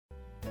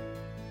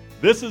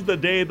This is the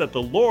day that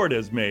the Lord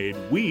has made.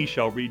 We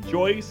shall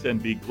rejoice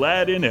and be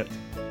glad in it.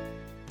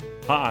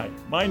 Hi,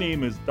 my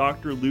name is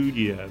Dr. Lou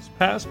Diaz,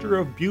 pastor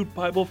of Butte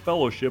Bible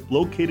Fellowship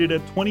located at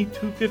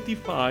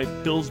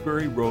 2255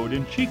 Pillsbury Road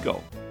in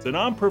Chico. And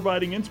I'm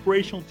providing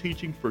inspirational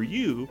teaching for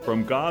you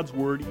from God's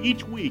Word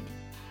each week.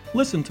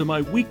 Listen to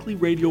my weekly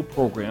radio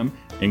program,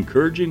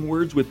 Encouraging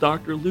Words with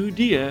Dr. Lou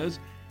Diaz,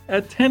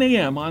 at 10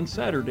 a.m. on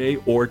Saturday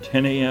or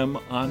 10 a.m.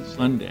 on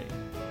Sunday.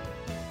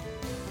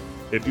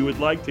 If you would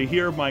like to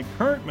hear my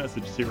current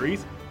message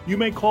series, you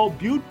may call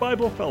Butte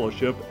Bible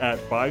Fellowship at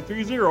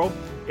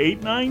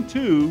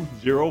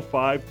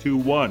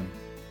 530-892-0521.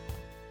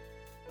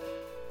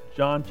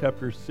 John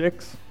chapter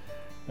 6,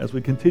 as we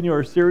continue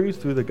our series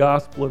through the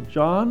Gospel of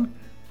John,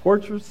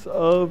 Portraits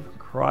of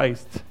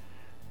Christ.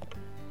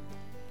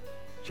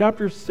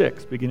 Chapter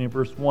 6, beginning of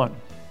verse 1.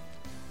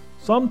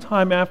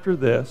 Sometime after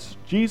this,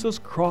 Jesus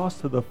crossed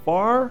to the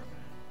far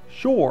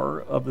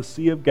shore of the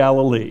Sea of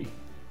Galilee,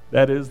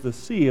 that is, the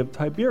Sea of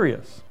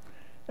Tiberias.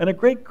 And a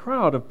great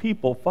crowd of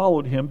people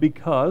followed him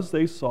because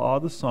they saw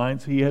the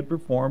signs he had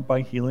performed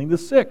by healing the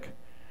sick.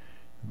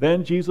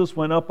 Then Jesus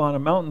went up on a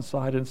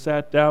mountainside and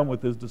sat down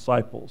with his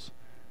disciples.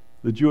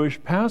 The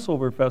Jewish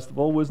Passover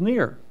festival was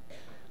near.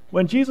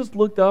 When Jesus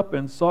looked up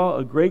and saw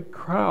a great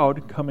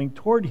crowd coming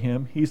toward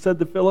him, he said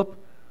to Philip,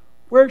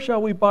 "Where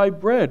shall we buy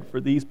bread for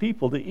these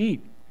people to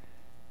eat?"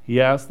 He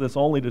asked this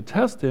only to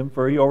test him,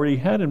 for he already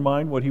had in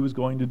mind what he was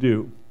going to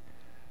do.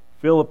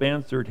 Philip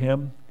answered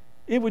him,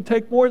 "It would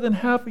take more than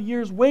half a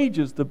year's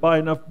wages to buy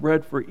enough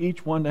bread for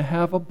each one to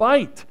have a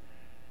bite."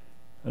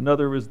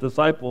 Another of his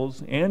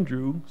disciples,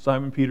 Andrew,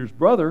 Simon Peter's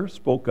brother,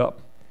 spoke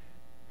up.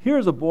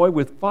 "Here's a boy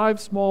with 5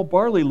 small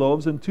barley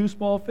loaves and 2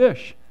 small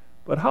fish.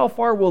 But how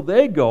far will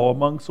they go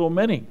among so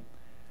many?"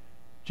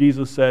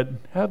 Jesus said,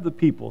 "Have the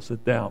people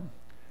sit down."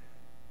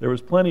 There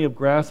was plenty of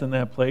grass in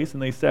that place,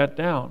 and they sat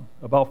down.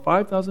 About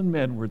 5,000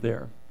 men were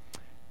there.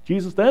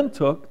 Jesus then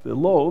took the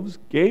loaves,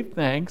 gave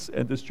thanks,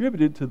 and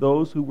distributed to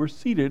those who were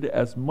seated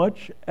as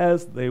much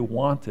as they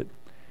wanted.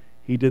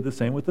 He did the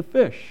same with the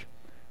fish.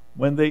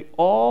 When they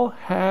all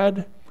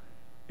had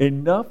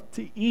enough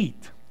to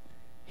eat,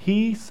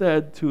 he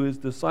said to his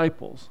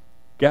disciples,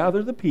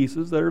 "Gather the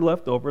pieces that are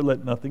left over,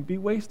 let nothing be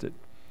wasted."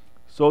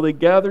 So they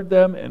gathered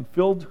them and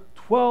filled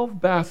 12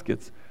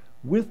 baskets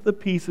with the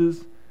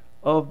pieces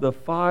of the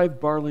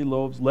 5 barley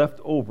loaves left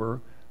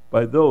over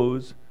by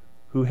those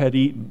who had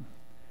eaten.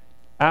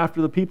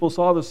 After the people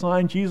saw the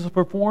sign Jesus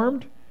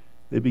performed,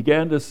 they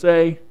began to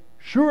say,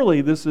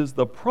 "Surely this is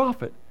the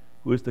prophet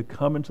who is to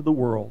come into the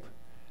world."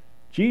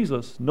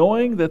 Jesus,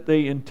 knowing that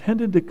they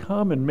intended to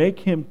come and make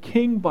him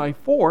king by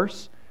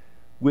force,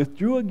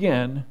 withdrew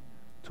again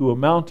to a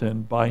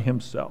mountain by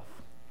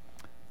himself.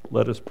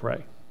 Let us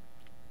pray.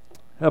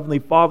 Heavenly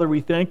Father,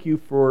 we thank you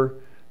for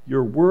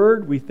your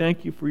word. We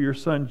thank you for your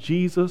Son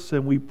Jesus,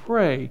 and we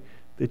pray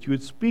that you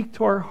would speak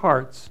to our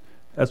hearts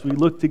as we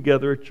look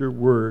together at your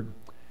word.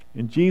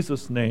 In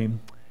Jesus'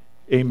 name,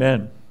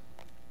 amen.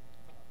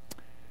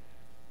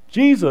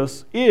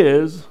 Jesus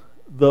is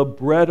the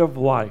bread of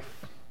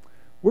life.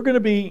 We're going to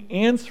be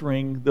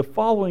answering the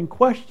following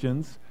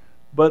questions,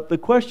 but the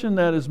question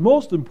that is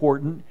most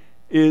important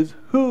is,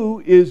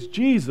 who is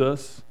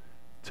Jesus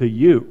to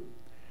you?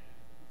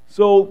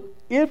 So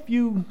if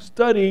you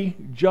study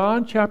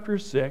John chapter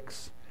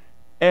 6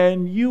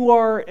 and you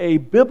are a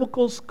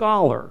biblical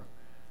scholar,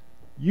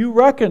 you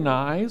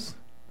recognize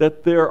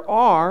that there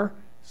are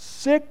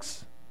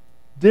 6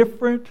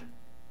 different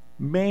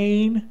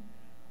main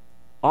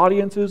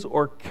audiences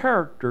or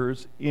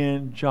characters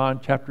in John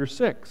chapter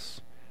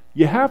 6.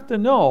 You have to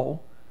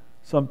know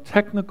some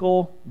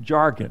technical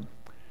jargon.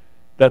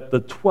 That the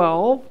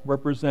 12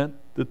 represent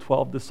the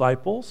 12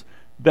 disciples.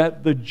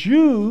 That the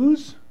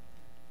Jews,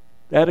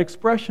 that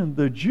expression,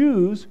 the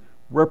Jews,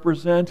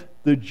 represent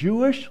the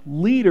Jewish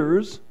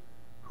leaders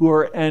who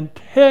are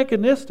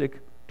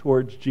antagonistic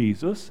towards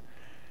Jesus.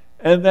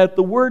 And that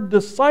the word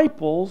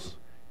disciples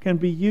can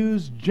be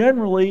used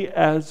generally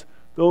as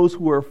those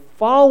who are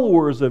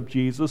followers of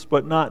Jesus,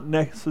 but not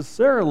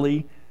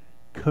necessarily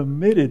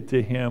committed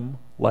to him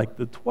like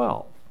the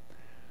 12.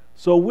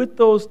 So with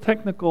those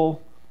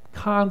technical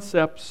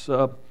concepts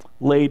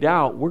laid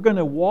out, we're going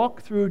to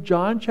walk through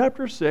John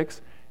chapter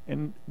 6,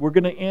 and we're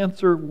going to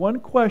answer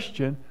one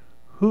question: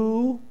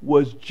 who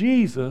was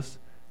Jesus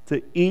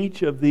to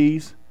each of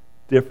these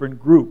different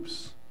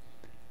groups?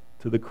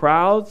 To the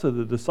crowds, to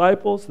the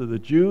disciples, to the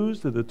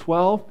Jews, to the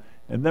 12,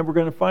 and then we're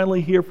going to finally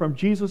hear from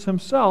Jesus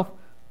himself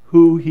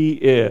who he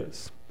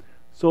is.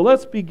 So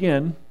let's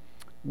begin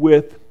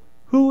with,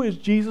 who is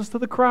Jesus to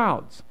the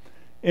crowds?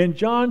 In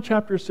John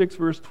chapter 6,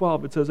 verse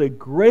 12, it says, "A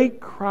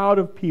great crowd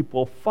of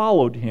people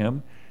followed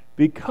him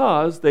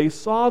because they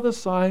saw the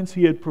signs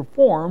he had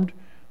performed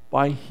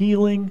by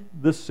healing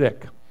the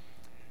sick."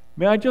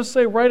 May I just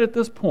say right at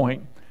this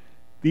point,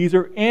 these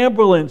are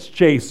ambulance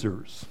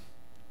chasers.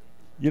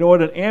 You know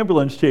what an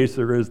ambulance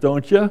chaser is,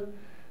 don't you?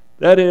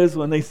 That is,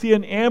 when they see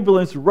an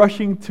ambulance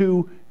rushing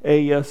to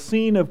a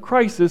scene of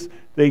crisis,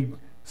 they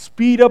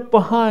speed up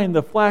behind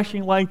the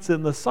flashing lights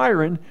and the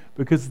siren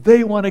because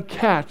they want to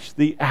catch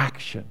the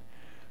action.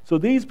 So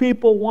these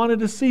people wanted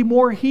to see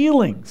more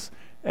healings,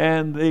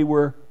 and they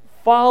were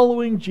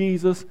following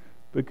Jesus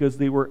because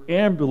they were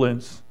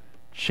ambulance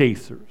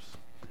chasers.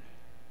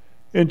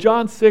 In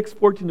John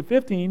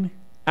 6:14-15,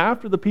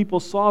 after the people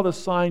saw the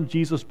sign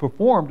Jesus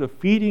performed of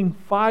feeding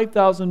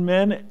 5,000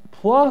 men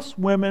plus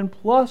women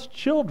plus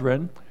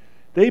children,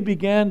 they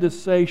began to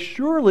say,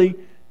 "Surely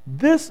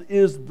this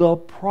is the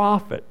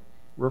prophet,"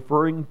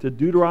 referring to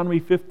Deuteronomy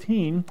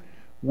 15,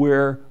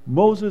 where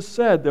Moses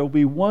said, "There will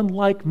be one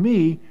like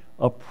me,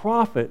 a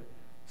prophet,"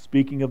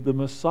 speaking of the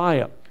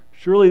Messiah.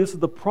 Surely this is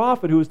the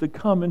prophet who is to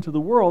come into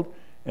the world.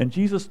 And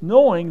Jesus,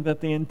 knowing that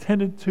they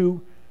intended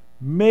to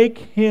make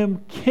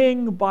him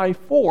king by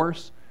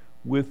force,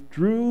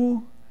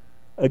 withdrew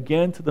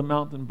again to the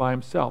mountain by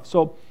himself.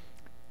 So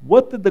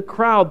what did the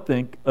crowd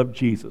think of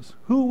Jesus?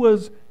 Who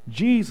was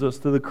Jesus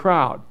to the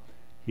crowd?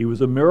 He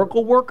was a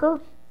miracle worker.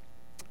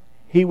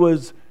 He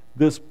was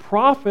this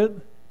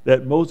prophet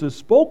that Moses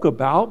spoke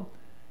about,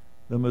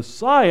 the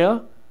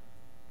Messiah.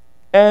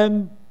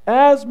 And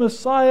as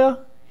Messiah,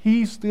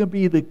 he's going to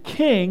be the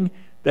king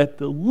that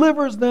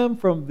delivers them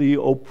from the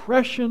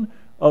oppression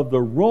of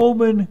the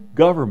Roman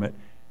government.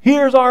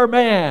 Here's our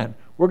man.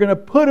 We're going to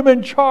put him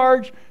in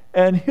charge,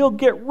 and he'll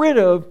get rid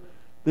of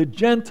the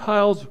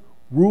Gentiles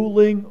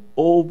ruling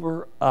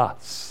over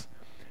us.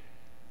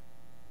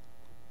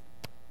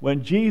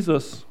 When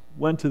Jesus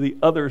went to the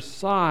other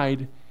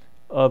side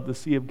of the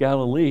Sea of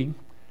Galilee,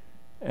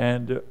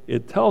 and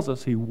it tells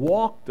us he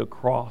walked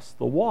across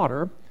the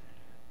water,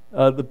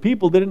 the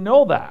people didn't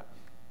know that.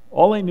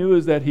 All they knew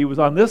is that he was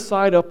on this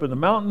side up in the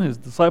mountain. His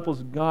disciples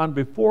had gone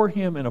before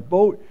him in a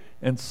boat,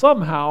 and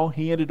somehow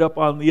he ended up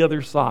on the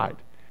other side.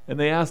 And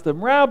they asked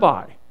him,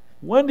 "Rabbi,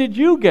 when did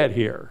you get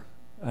here?"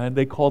 And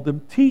they called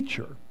him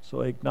teacher.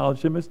 So they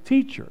acknowledged him as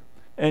teacher.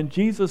 And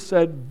Jesus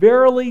said,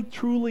 "Verily,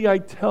 truly, I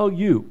tell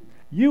you,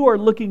 you are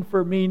looking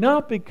for me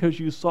not because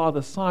you saw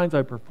the signs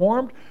I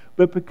performed,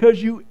 but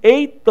because you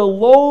ate the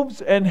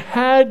loaves and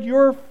had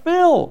your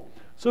fill."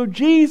 So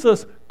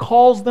Jesus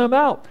calls them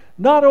out.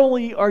 Not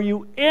only are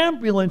you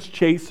ambulance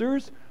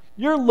chasers,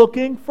 you're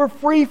looking for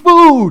free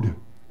food.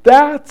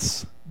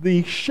 That's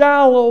the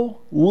shallow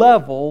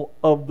level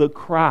of the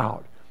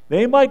crowd.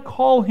 They might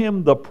call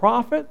him the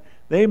prophet,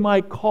 they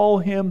might call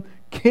him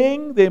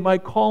king, they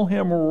might call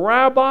him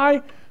rabbi,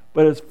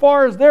 but as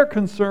far as they're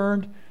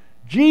concerned,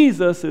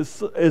 Jesus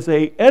is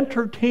a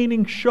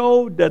entertaining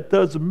show that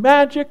does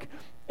magic,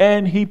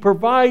 and he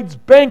provides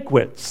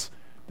banquets.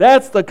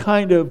 That's the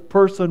kind of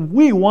person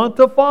we want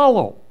to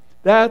follow.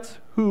 That's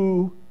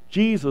who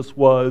Jesus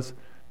was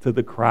to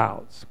the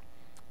crowds.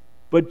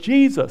 But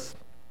Jesus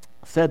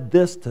said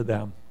this to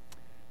them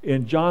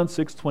in John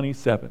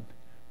 6:27.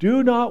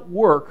 "Do not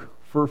work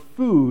for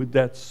food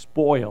that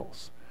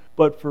spoils,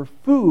 but for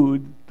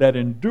food that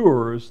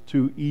endures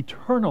to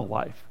eternal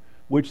life,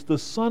 which the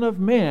Son of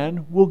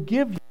Man will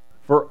give you.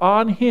 For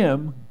on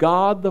him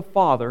God the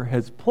Father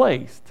has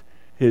placed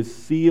his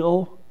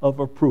seal of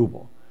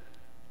approval."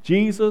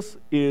 Jesus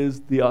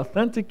is the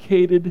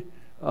authenticated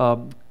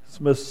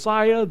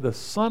Messiah, the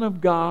Son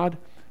of God,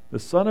 the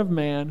Son of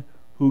Man,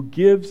 who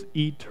gives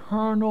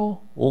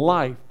eternal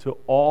life to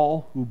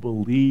all who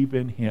believe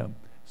in him.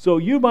 So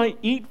you might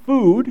eat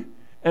food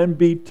and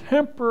be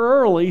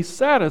temporarily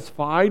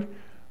satisfied,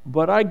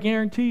 but I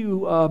guarantee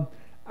you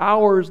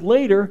hours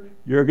later,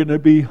 you're going to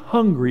be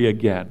hungry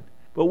again.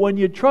 But when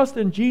you trust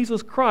in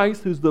Jesus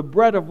Christ, who's the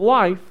bread of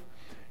life,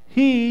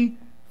 he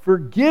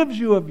forgives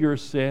you of your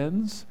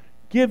sins,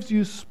 gives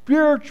you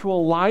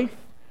spiritual life,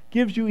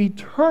 gives you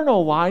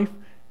eternal life,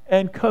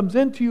 and comes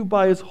into you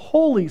by his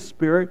Holy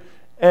Spirit,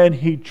 and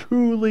he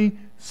truly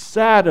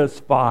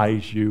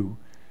satisfies you,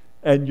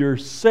 and you're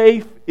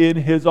safe in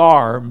his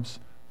arms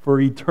for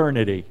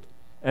eternity.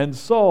 And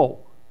so,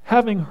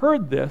 having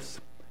heard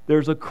this,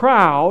 there's a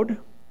crowd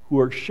who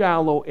are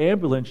shallow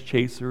ambulance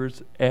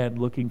chasers and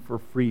looking for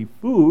free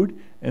food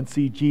and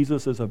see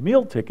Jesus as a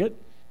meal ticket.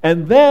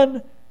 And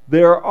then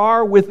there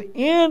are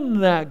within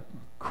that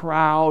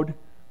crowd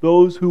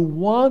those who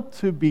want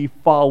to be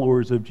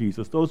followers of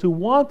Jesus, those who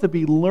want to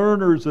be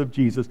learners of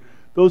Jesus,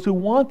 those who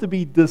want to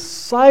be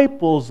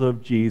disciples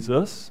of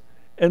Jesus.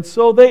 And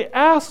so they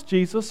ask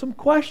Jesus some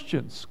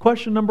questions.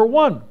 Question number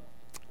 1,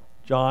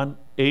 John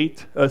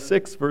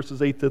 6,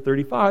 verses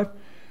 8-35,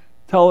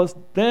 tell us,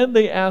 "Then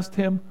they asked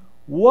him,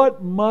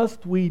 'What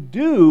must we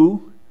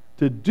do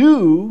to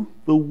do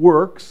the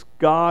works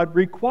God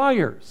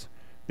requires?'"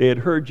 They had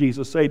heard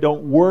Jesus say,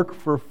 "Don't work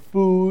for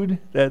food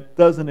that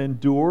doesn't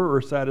endure or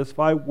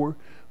satisfy,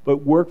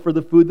 but work for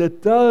the food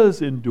that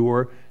does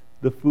endure,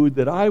 the food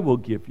that I will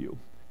give you."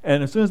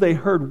 And as soon as they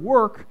heard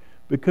work,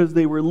 because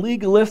they were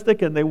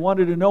legalistic and they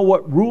wanted to know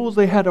what rules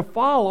they had to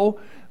follow,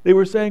 they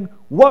were saying,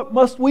 "What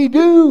must we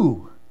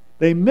do?"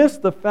 They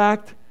missed the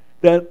fact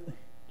that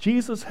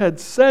Jesus had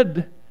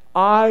said,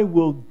 "I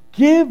will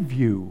give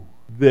you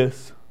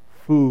this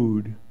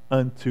food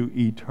unto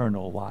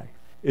eternal life."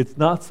 It's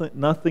not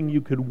nothing you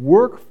could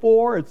work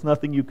for. It's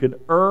nothing you could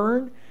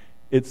earn.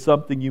 It's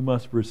something you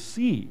must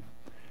receive.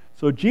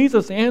 So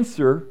Jesus'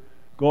 answer,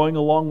 going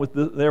along with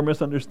their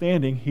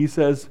misunderstanding, he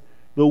says,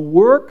 the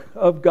work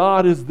of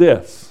God is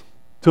this,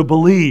 to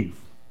believe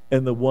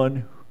in the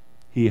one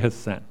he has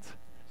sent.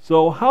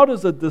 So how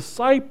does a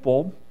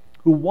disciple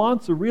who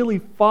wants to really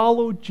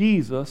follow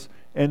Jesus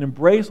and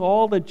embrace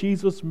all that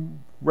Jesus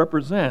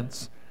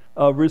represents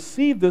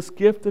receive this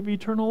gift of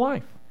eternal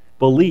life?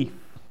 Belief.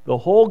 The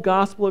whole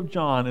Gospel of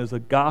John is a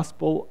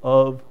gospel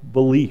of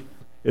belief.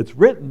 It's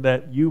written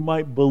that you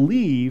might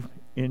believe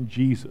in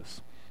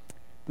Jesus.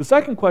 The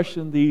second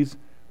question these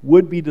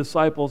would-be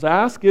disciples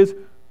ask is,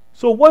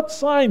 so what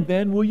sign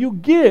then will you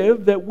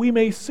give that we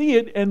may see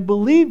it and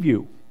believe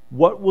you?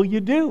 What will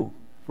you do?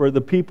 For the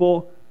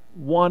people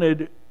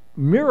wanted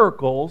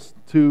miracles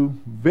to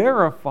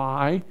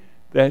verify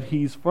that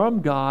he's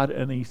from God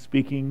and he's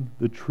speaking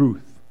the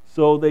truth.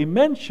 So they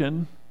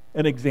mention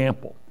an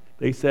example.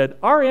 They said,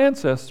 our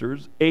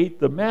ancestors ate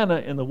the manna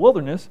in the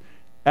wilderness,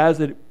 as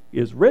it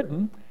is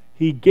written,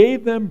 he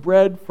gave them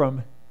bread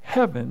from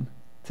heaven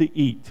to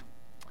eat.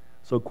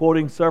 So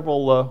quoting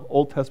several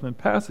Old Testament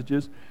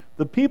passages,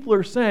 the people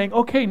are saying,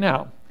 okay,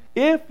 now,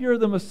 if you're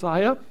the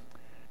Messiah,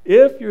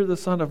 if you're the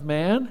Son of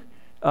Man,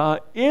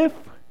 if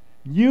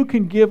you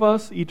can give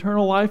us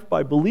eternal life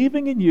by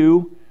believing in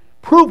you,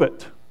 prove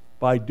it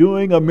by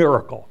doing a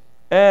miracle.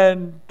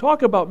 And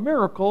talk about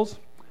miracles,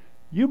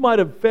 you might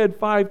have fed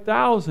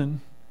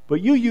 5,000, but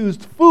you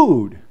used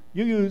food.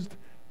 You used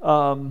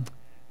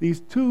these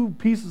 2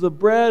 pieces of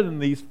bread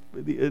and these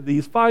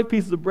 5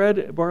 pieces of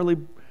bread, barley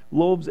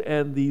loaves,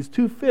 and these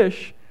 2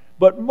 fish.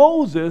 But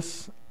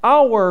Moses,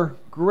 our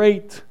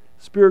great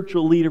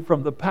spiritual leader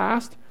from the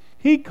past,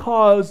 he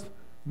caused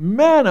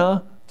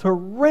manna to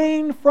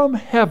rain from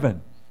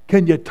heaven.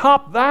 Can you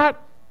top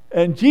that?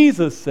 And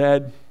Jesus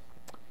said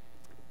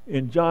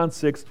in John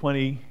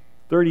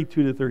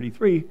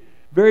 6:32-33,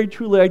 very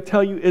truly I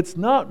tell you, it's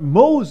not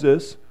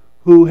Moses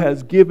who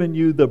has given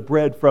you the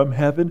bread from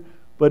heaven,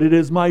 but it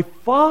is my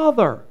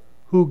Father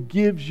who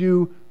gives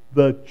you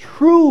the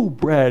true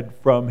bread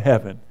from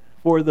heaven.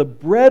 For the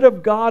bread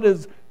of God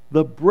is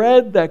the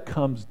bread that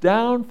comes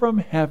down from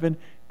heaven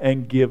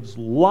and gives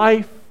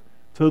life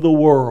to the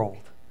world.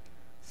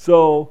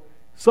 So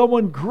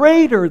someone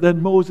greater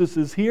than Moses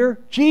is here,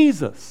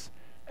 Jesus.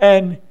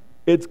 And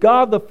it's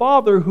God the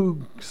Father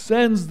who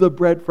sends the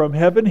bread from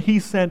heaven. He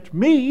sent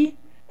me,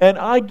 and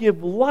I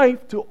give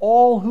life to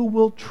all who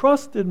will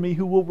trust in me,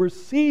 who will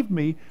receive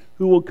me,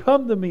 who will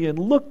come to me and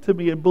look to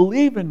me and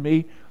believe in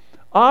me.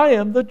 I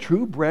am the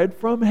true bread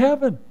from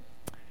heaven.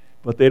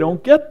 But they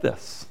don't get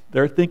this.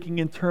 They're thinking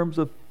in terms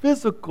of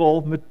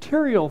physical,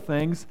 material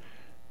things.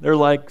 They're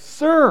like,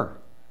 sir,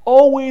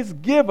 always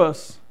give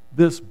us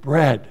this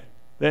bread.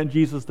 Then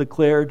Jesus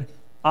declared,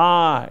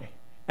 I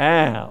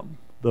am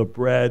the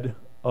bread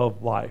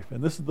of life.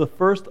 And this is the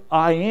first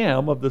I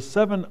am of the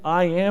 7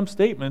 I am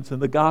statements in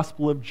the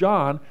Gospel of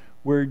John,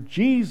 where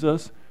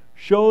Jesus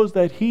shows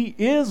that he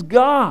is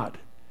God.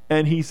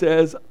 And he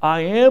says,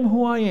 I am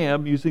who I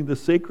am, using the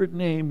sacred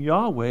name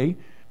Yahweh,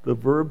 the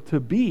verb to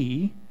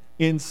be,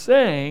 in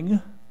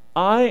saying,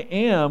 I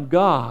am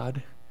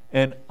God,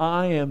 and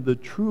I am the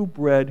true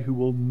bread who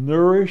will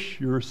nourish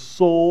your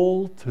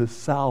soul to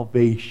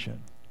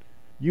salvation.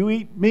 You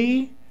eat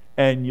me,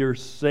 and you're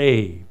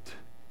saved,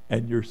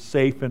 and you're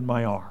safe in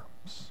my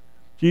arms.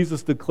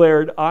 Jesus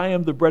declared, I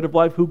am the bread of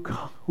life.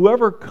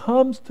 Whoever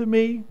comes to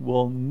me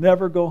will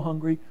never go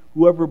hungry.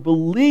 Whoever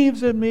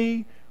believes in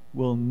me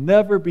will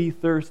never be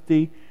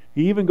thirsty.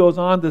 He even goes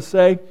on to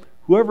say,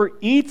 whoever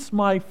eats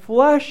my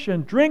flesh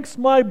and drinks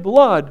my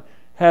blood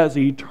has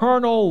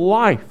eternal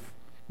life.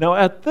 Now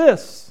at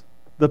this,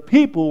 the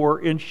people were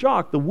in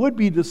shock. The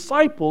would-be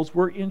disciples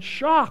were in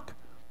shock.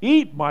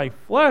 Eat my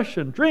flesh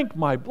and drink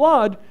my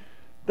blood?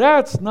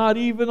 That's not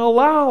even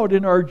allowed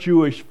in our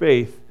Jewish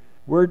faith.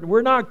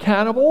 We're not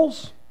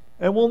cannibals,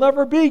 and we'll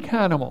never be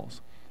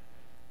cannibals.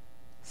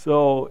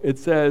 So it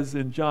says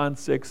in John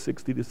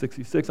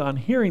 6:60-66, on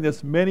hearing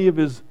this, many of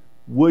his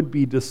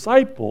would-be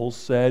disciples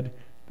said,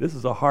 this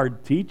is a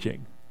hard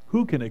teaching.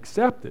 Who can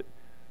accept it?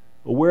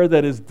 Aware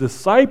that his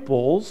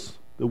disciples,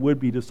 the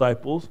would-be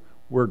disciples,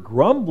 were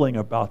grumbling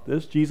about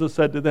this, Jesus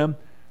said to them,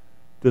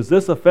 does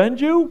this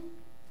offend you?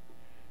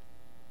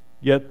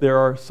 Yet there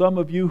are some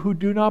of you who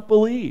do not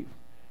believe.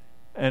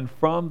 And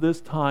from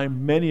this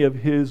time, many of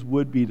his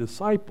would-be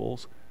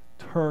disciples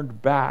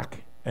turned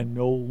back and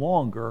no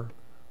longer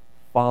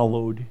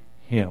followed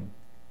him.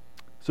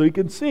 So you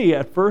can see,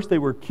 at first they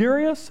were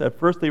curious, at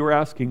first they were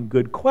asking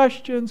good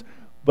questions,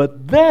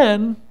 but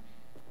then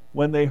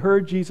when they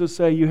heard Jesus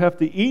say, you have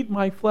to eat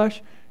my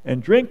flesh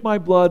and drink my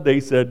blood, they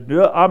said,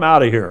 no, I'm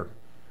out of here.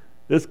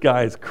 This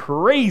guy's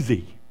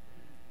crazy.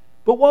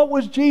 But what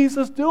was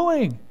Jesus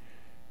doing?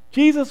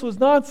 Jesus was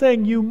not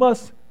saying you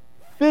must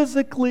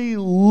physically,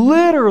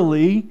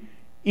 literally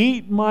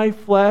eat my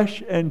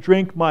flesh and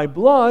drink my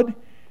blood.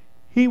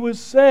 He was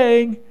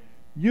saying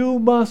you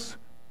must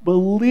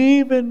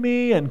believe in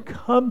me and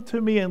come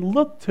to me and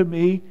look to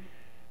me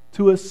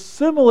to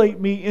assimilate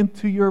me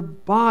into your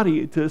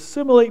body, to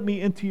assimilate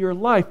me into your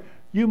life,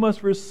 You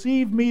must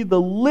receive me,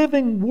 the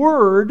living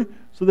word,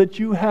 so that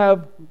you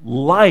have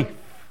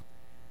life.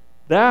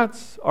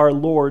 That's our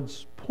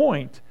Lord's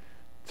point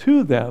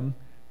to them,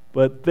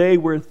 but they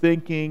were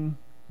thinking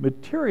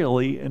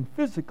materially and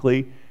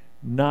physically,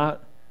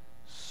 not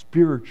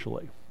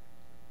spiritually.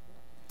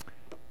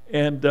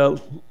 And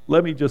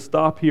let me just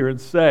stop here and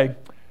say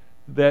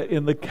that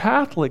in the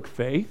Catholic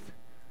faith,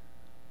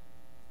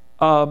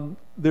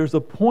 there's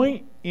a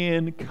point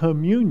in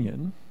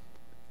communion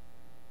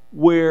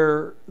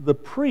where the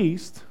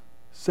priest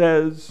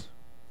says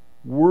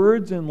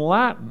words in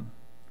Latin,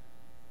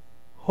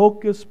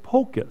 hocus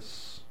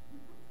pocus.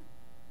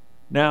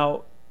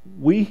 Now,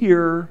 we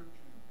hear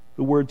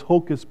the words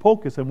hocus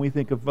pocus and we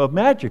think of a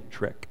magic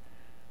trick.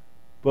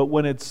 But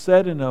when it's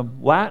said in a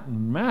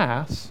Latin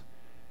Mass,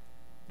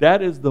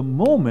 that is the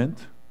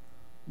moment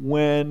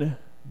when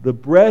the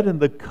bread and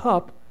the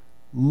cup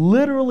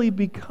literally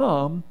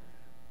become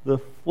the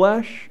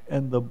flesh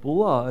and the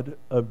blood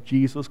of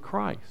Jesus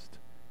Christ,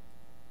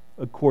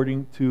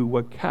 according to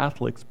what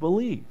Catholics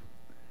believe.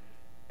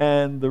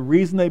 And the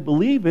reason they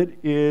believe it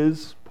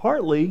is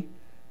partly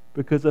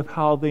because of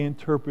how they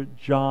interpret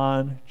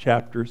John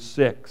chapter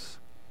 6.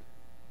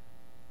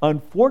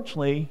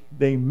 Unfortunately,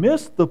 they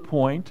missed the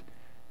point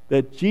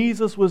that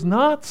Jesus was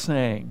not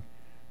saying,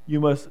 you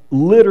must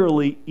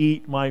literally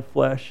eat my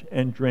flesh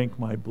and drink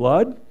my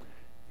blood.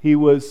 He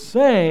was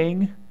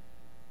saying,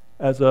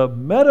 as a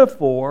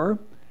metaphor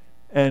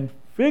and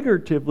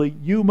figuratively,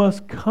 you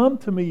must come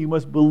to me, you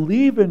must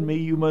believe in me,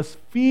 you must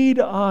feed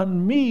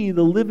on me,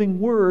 the living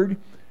word,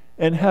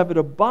 and have it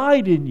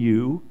abide in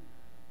you,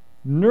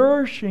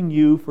 nourishing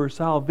you for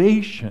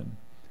salvation.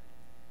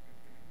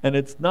 And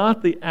it's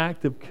not the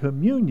act of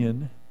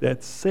communion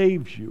that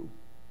saves you.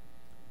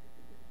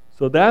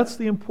 So that's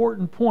the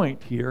important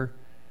point here.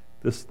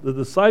 The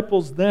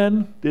disciples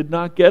then did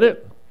not get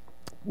it.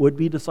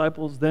 Would-be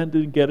disciples then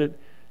didn't get it.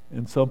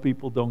 And some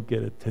people don't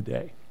get it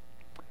today.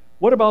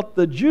 What about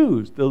the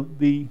Jews,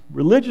 the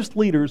religious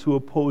leaders who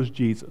opposed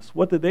Jesus?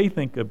 What did they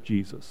think of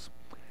Jesus?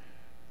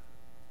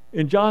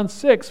 In John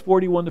 6,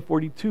 41 to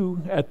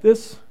 42, at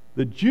this,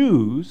 the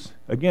Jews,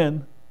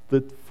 again,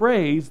 the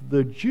phrase,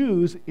 the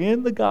Jews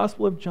in the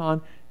Gospel of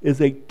John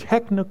is a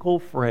technical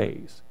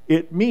phrase.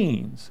 It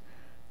means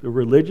the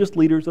religious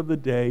leaders of the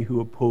day who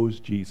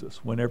opposed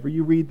Jesus. Whenever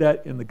you read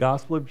that in the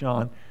Gospel of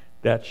John,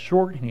 that's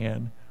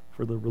shorthand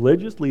for the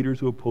religious leaders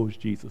who opposed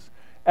Jesus.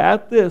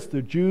 At this,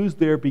 the Jews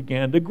there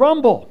began to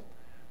grumble.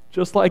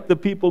 Just like the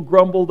people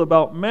grumbled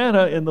about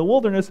manna in the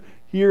wilderness,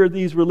 here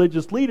these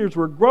religious leaders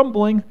were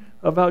grumbling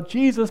about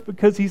Jesus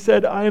because he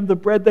said, I am the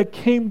bread that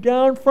came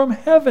down from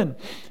heaven.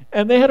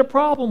 And they had a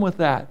problem with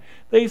that.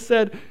 They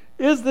said,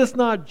 is this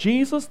not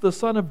Jesus, the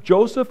son of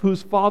Joseph,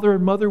 whose father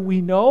and mother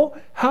we know?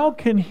 How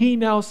can he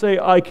now say,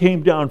 I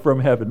came down from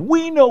heaven?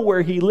 We know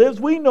where he lives.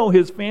 We know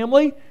his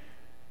family.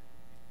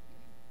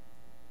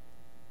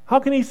 How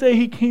can he say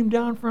he came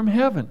down from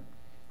heaven?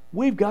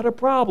 We've got a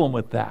problem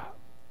with that.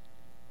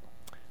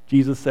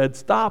 Jesus said,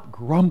 stop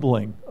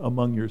grumbling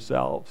among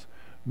yourselves.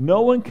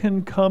 No one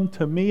can come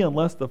to me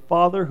unless the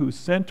Father who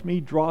sent me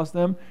draws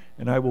them,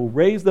 and I will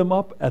raise them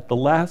up at the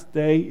last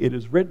day. It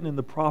is written in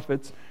the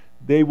prophets,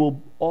 they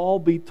will all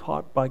be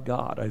taught by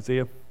God.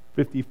 Isaiah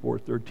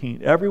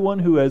 54:13. Everyone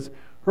who has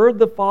heard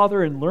the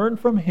Father and learned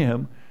from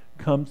him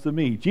comes to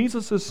me.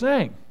 Jesus is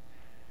saying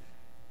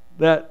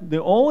that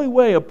the only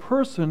way a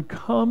person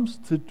comes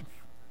to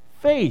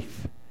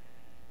faith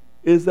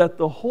is that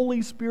the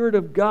Holy Spirit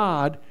of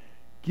God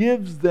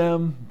gives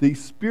them the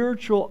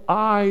spiritual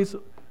eyes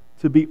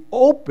to be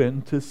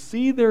open to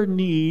see their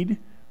need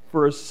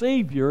for a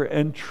Savior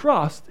and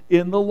trust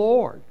in the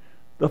Lord.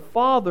 The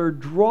Father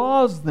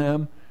draws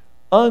them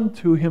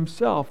unto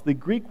himself. The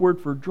Greek word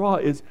for draw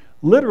is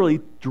literally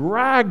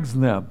drags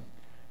them.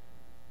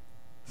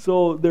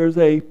 So there's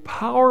a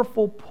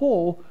powerful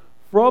pull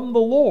from the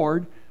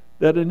Lord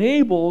that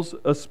enables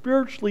a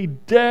spiritually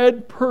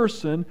dead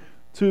person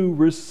to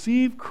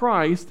receive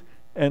Christ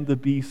and to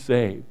be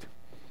saved.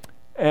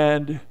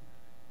 And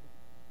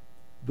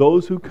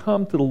those who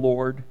come to the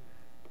Lord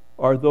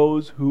are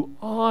those who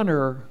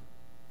honor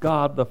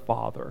God the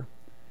Father.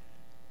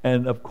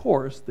 And of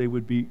course, they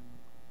would be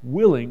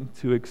willing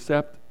to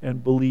accept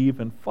and believe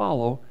and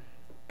follow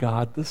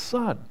God the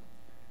Son.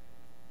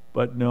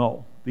 But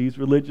no, these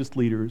religious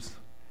leaders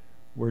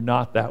were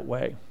not that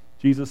way.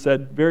 Jesus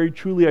said, very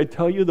truly I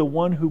tell you, the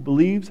one who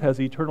believes has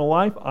eternal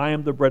life. I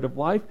am the bread of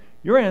life.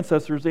 Your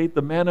ancestors ate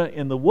the manna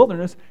in the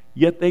wilderness,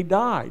 yet they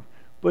died.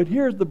 But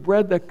here's the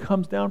bread that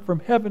comes down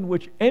from heaven,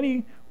 which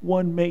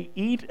anyone may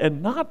eat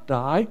and not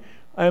die.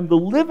 I am the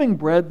living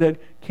bread that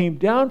came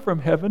down from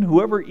heaven.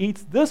 Whoever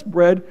eats this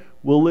bread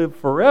will live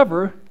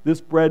forever.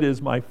 This bread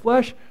is my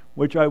flesh,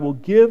 which I will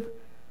give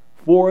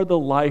for the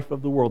life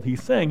of the world.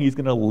 He's saying he's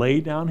going to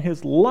lay down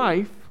his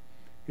life,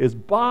 his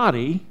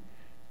body,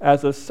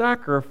 as a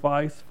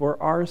sacrifice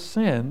for our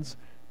sins,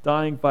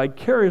 dying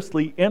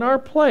vicariously in our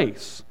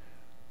place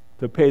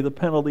to pay the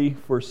penalty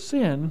for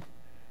sin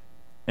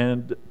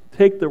and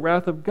take the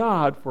wrath of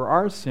God for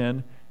our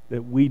sin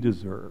that we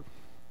deserve.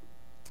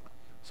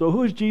 So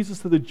who is Jesus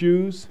to the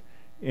Jews?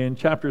 In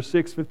chapter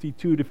 6,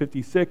 52 to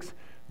 56,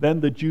 then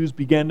the Jews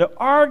began to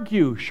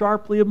argue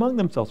sharply among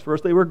themselves.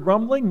 First they were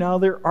grumbling, now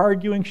they're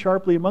arguing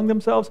sharply among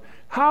themselves.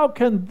 How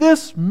can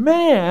this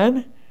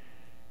man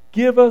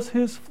give us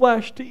his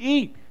flesh to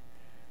eat?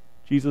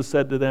 Jesus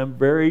said to them,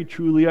 very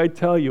truly I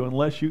tell you,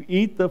 unless you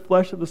eat the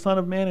flesh of the Son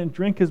of Man and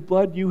drink his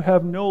blood, you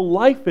have no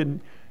life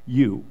in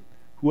you.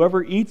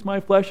 Whoever eats my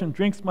flesh and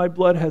drinks my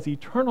blood has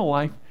eternal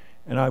life,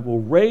 and I will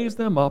raise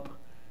them up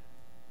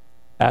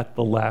at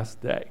the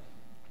last day.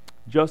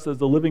 Just as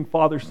the living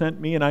Father sent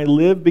me, and I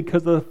live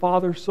because of the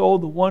Father, so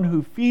the one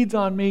who feeds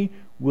on me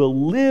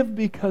will live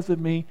because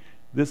of me.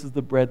 This is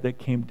the bread that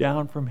came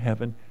down from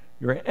heaven.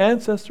 Your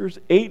ancestors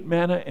ate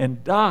manna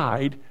and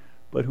died,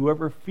 but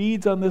whoever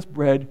feeds on this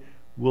bread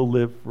will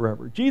live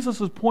forever.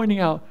 Jesus is pointing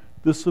out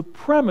the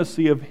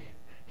supremacy of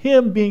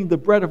him being the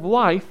bread of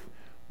life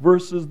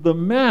versus the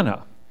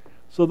manna.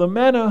 So the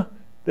manna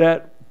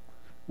that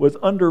was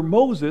under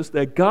Moses,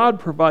 that God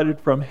provided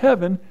from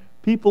heaven,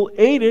 people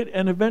ate it,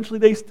 and eventually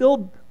they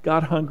still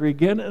got hungry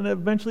again, and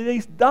eventually they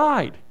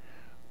died.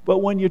 But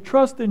when you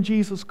trust in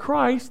Jesus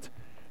Christ,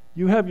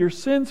 you have your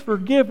sins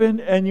forgiven,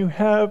 and you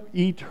have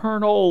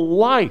eternal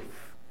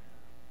life.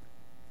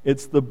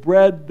 It's the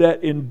bread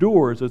that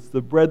endures. It's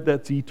the bread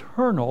that's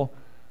eternal.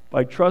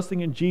 By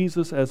trusting in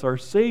Jesus as our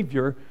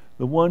Savior,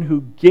 the one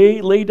who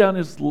laid down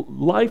his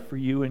life for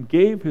you and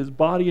gave his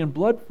body and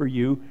blood for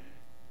you,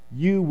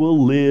 you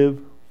will live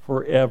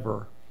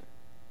forever.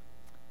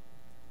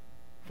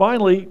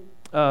 Finally,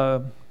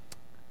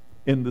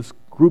 in this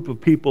group of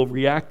people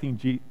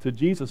reacting to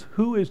Jesus,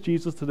 who is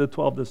Jesus to the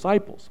 12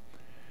 disciples?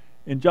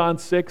 In John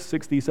 6,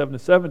 67 to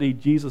 70,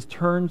 Jesus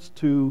turns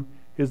to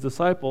his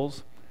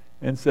disciples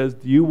and says,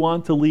 do you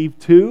want to leave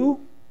too?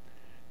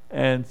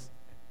 And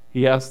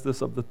he asks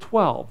this of the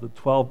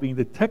 12 being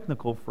the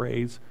technical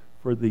phrase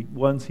for the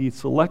ones he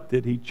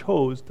selected, he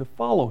chose to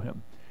follow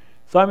him.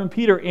 Simon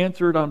Peter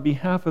answered on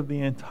behalf of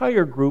the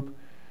entire group.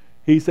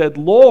 He said,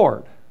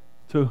 Lord,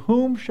 to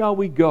whom shall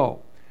we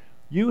go?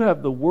 You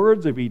have the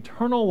words of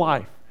eternal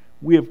life.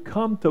 We have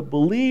come to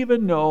believe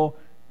and know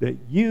that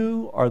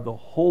you are the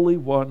Holy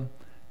One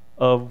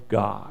of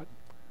God.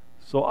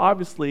 So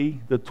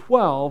obviously the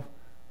 12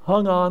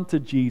 hung on to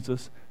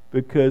Jesus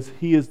because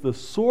he is the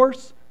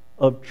source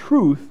of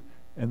truth,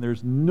 and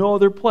there's no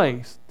other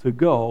place to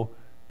go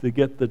to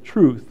get the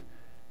truth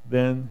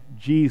than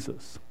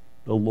Jesus,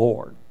 the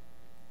Lord.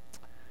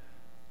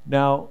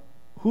 Now,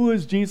 who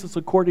is Jesus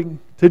according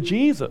to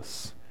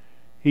Jesus?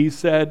 He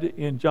said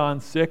in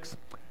John 6,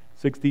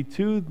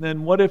 62,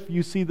 then what if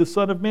you see the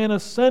Son of Man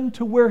ascend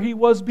to where he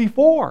was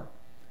before?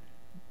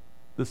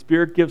 The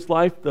Spirit gives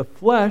life, the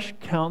flesh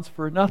counts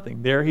for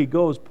nothing. There he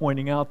goes,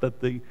 pointing out that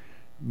the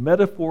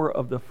metaphor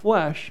of the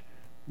flesh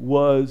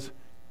was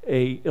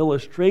an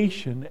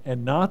illustration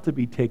and not to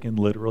be taken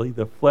literally.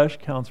 The flesh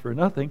counts for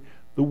nothing.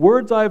 The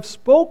words I have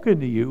spoken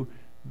to you,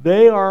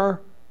 they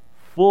are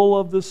full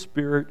of the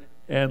Spirit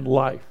and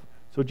life.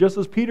 So just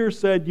as Peter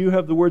said, you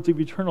have the words of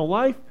eternal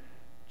life,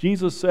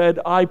 Jesus said,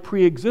 I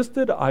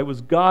pre-existed. I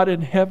was God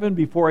in heaven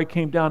before I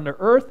came down to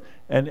earth,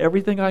 and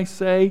everything I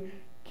say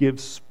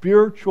gives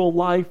spiritual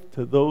life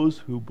to those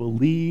who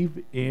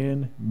believe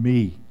in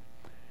me.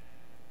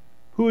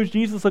 Who is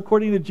Jesus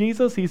according to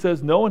Jesus? He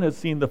says, no one has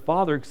seen the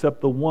Father except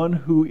the one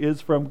who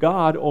is from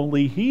God.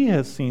 Only he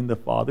has seen the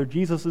Father.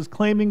 Jesus is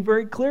claiming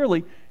very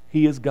clearly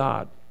he is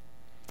God.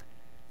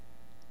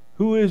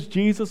 Who is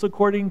Jesus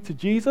according to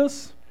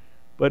Jesus?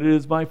 But it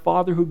is my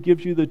Father who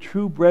gives you the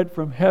true bread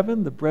from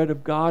heaven. The bread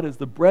of God is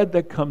the bread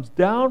that comes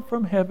down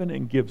from heaven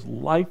and gives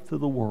life to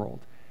the world.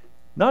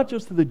 Not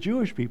just to the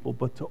Jewish people,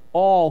 but to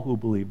all who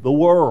believe, the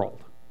world.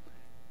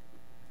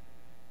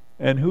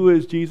 And who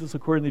is Jesus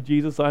according to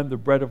Jesus? I am the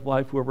bread of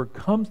life. Whoever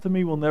comes to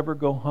me will never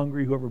go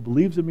hungry. Whoever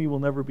believes in me will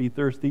never be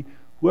thirsty.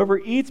 Whoever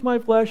eats my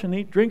flesh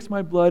and drinks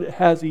my blood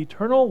has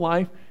eternal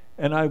life,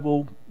 and I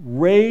will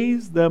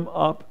raise them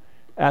up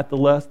at the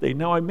last day.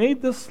 Now, I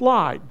made this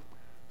slide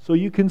so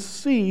you can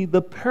see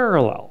the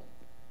parallel.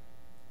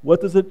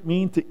 What does it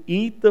mean to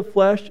eat the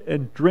flesh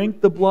and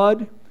drink the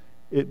blood?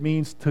 It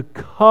means to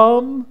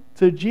come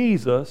to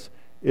Jesus.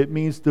 It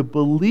means to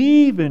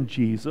believe in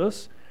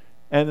Jesus.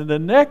 And in the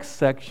next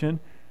section,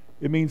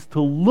 it means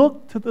to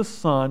look to the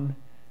Son.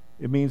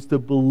 It means to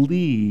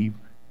believe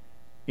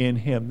in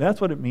him. That's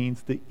what it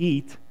means to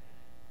eat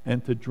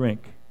and to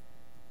drink.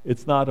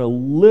 It's not a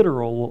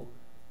literal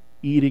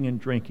eating and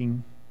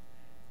drinking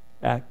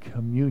at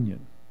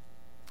communion.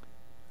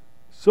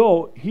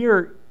 So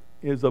here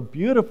is a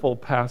beautiful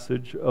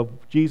passage of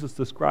Jesus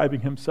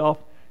describing himself.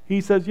 He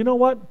says, you know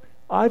what?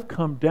 I've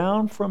come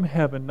down from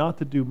heaven not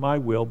to do my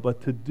will,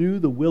 but to do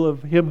the will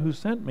of him who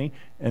sent me.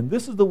 And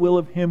this is the will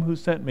of him who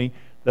sent me,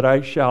 that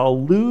I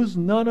shall lose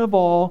none of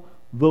all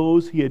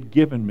those he had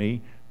given me,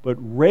 but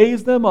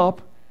raise them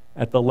up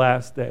at the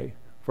last day.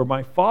 For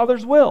my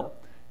Father's will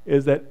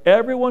is that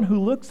everyone who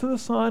looks to the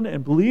Son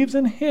and believes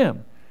in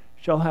him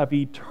shall have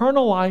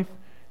eternal life,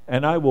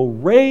 and I will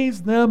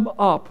raise them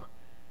up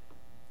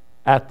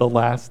at the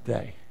last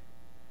day.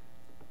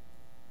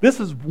 This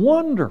is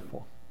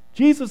wonderful.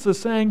 Jesus is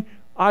saying,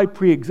 I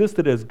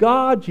pre-existed as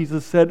God.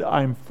 Jesus said,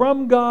 I'm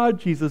from God.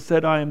 Jesus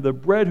said, I am the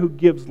bread who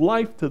gives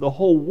life to the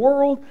whole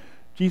world.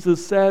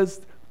 Jesus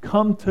says,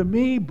 come to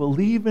me,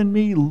 believe in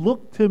me,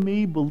 look to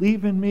me,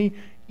 believe in me,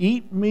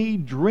 eat me,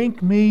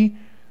 drink me,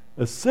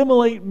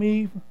 assimilate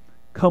me,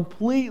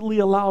 completely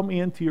allow me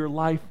into your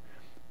life,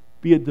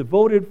 be a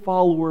devoted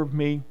follower of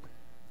me.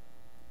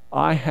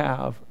 I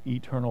have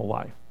eternal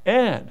life.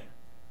 And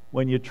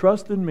when you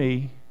trust in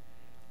me,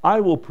 I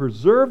will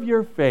preserve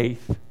your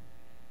faith,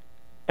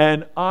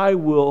 and I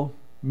will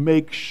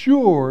make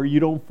sure you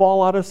don't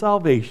fall out of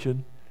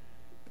salvation,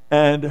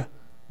 and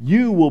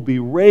you will be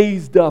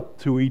raised up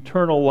to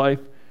eternal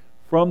life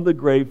from the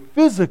grave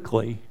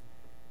physically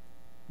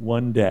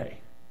one day.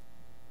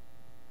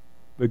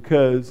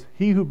 Because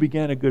he who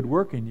began a good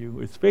work in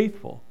you is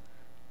faithful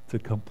to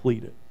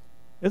complete it.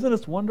 Isn't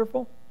this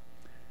wonderful?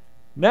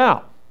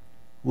 Now,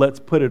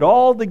 let's put it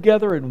all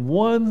together in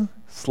one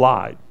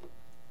slide.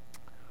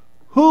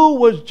 Who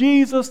was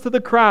Jesus to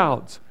the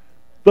crowds?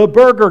 The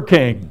Burger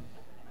King.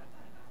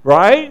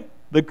 Right?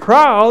 The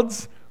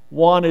crowds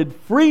wanted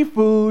free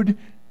food,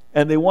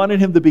 and they wanted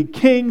him to be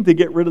king to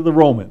get rid of the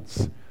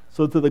Romans.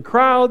 So to the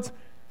crowds,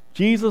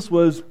 Jesus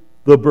was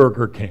the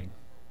Burger King.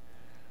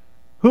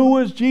 Who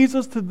was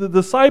Jesus to the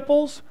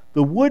disciples?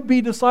 The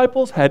would-be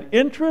disciples had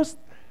interest.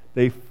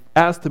 They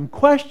asked him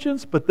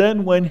questions, but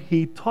then when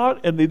he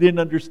taught and they didn't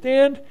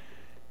understand,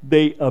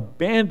 they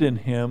abandoned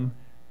him.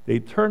 They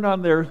turned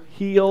on their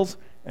heels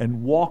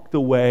and walked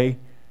away.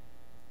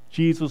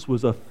 Jesus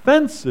was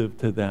offensive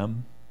to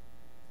them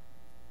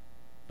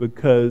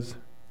because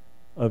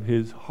of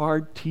his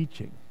hard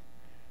teaching.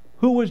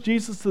 Who was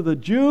Jesus to the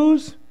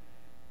Jews?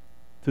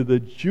 To the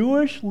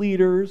Jewish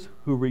leaders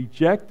who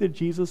rejected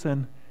Jesus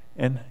and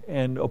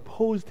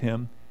opposed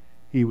him,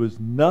 he was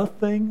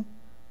nothing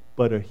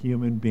but a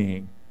human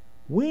being.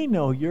 We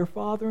know your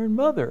father and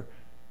mother.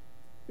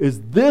 Is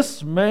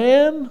this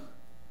man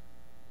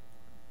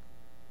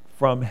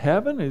from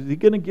heaven? Is he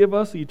going to give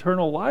us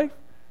eternal life?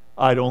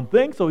 I don't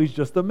think so. He's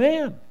just a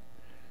man.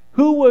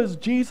 Who was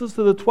Jesus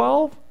to the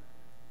 12?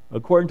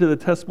 According to the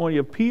testimony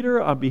of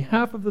Peter, on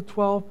behalf of the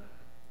 12,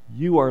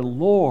 you are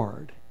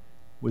Lord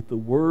with the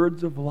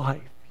words of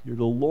life. You're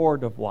the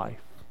Lord of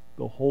life,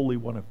 the Holy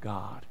One of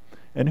God.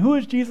 And who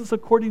is Jesus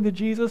according to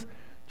Jesus?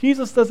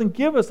 Jesus doesn't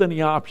give us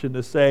any option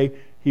to say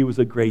he was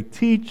a great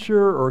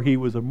teacher or he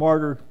was a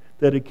martyr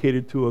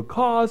dedicated to a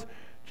cause.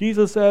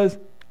 Jesus says,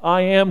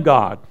 I am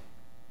God.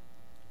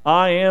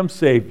 I am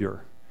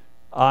Savior.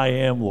 I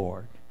am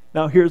Lord.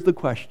 Now here's the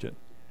question.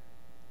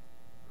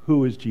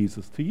 Who is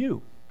Jesus to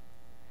you?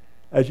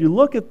 As you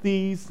look at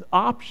these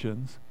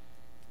options,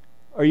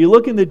 are you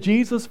looking to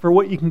Jesus for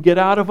what you can get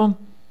out of him?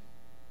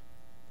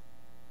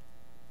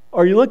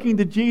 Are you looking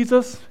to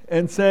Jesus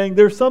and saying,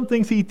 there's some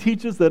things he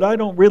teaches that I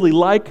don't really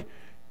like,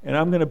 and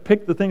I'm going to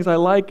pick the things I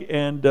like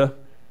and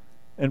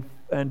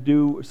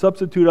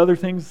substitute other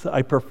things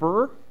I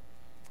prefer?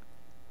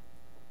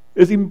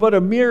 Is he but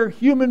a mere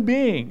human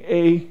being,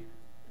 a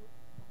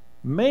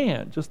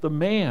man, just a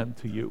man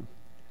to you?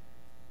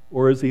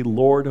 Or is he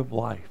Lord of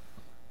life?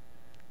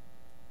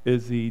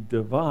 Is he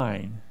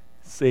divine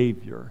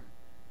Savior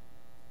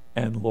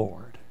and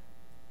Lord?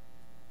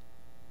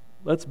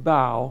 Let's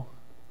bow,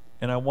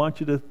 and I want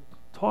you to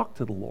talk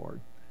to the Lord.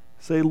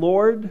 Say,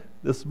 Lord,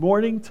 this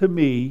morning to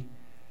me,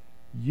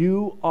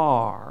 you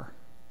are.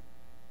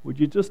 Would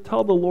you just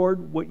tell the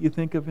Lord what you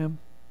think of him?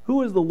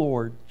 Who is the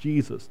Lord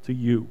Jesus to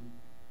you?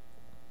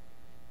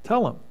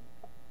 Tell him.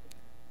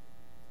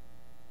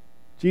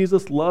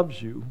 Jesus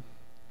loves you.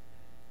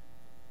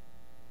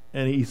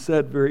 And he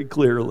said very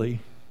clearly,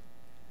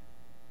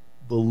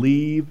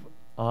 believe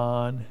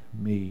on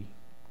me.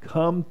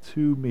 Come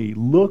to me.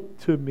 Look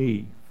to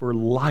me for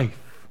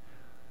life.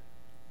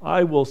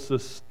 I will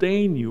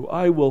sustain you.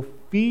 I will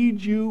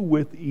feed you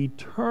with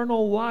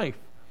eternal life.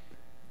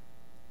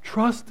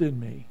 Trust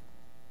in me.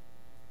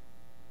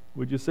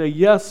 Would you say,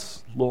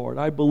 yes, Lord,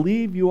 I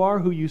believe you are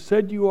who you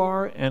said you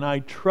are, and I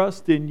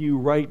trust in you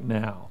right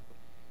now.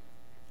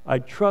 I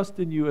trust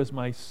in you as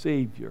my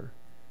Savior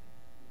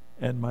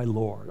and my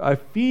Lord. I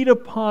feed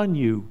upon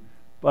you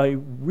by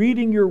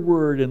reading your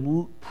word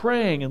and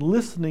praying and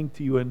listening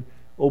to you and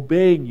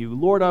obeying you.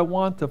 Lord, I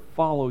want to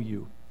follow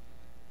you.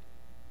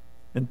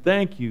 And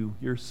thank you.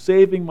 You're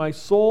saving my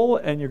soul,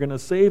 and you're going to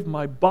save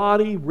my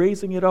body,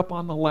 raising it up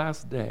on the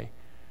last day.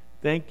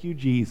 Thank you,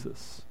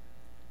 Jesus,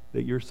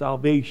 that your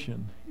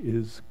salvation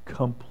is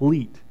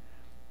complete.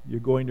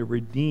 You're going to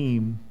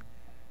redeem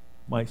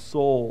my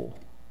soul,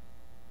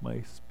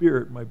 my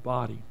spirit, my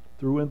body.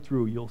 Through and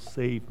through, you'll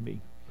save me.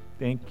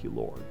 Thank you,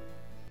 Lord.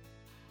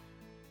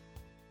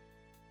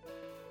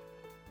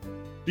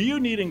 Do you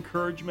need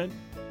encouragement?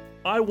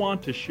 I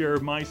want to share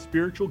my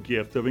spiritual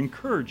gift of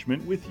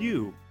encouragement with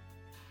you.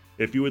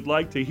 If you would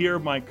like to hear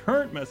my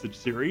current message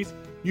series,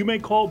 you may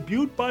call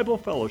Butte Bible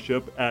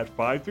Fellowship at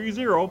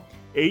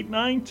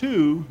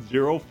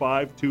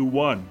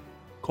 530-892-0521.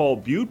 Call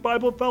Butte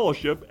Bible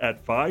Fellowship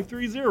at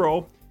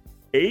 530-892-0521.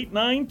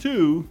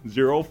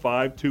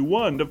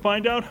 892-0521 to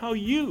find out how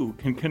you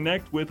can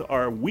connect with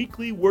our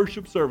weekly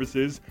worship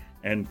services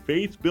and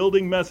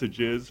faith-building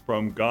messages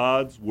from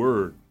God's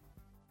Word.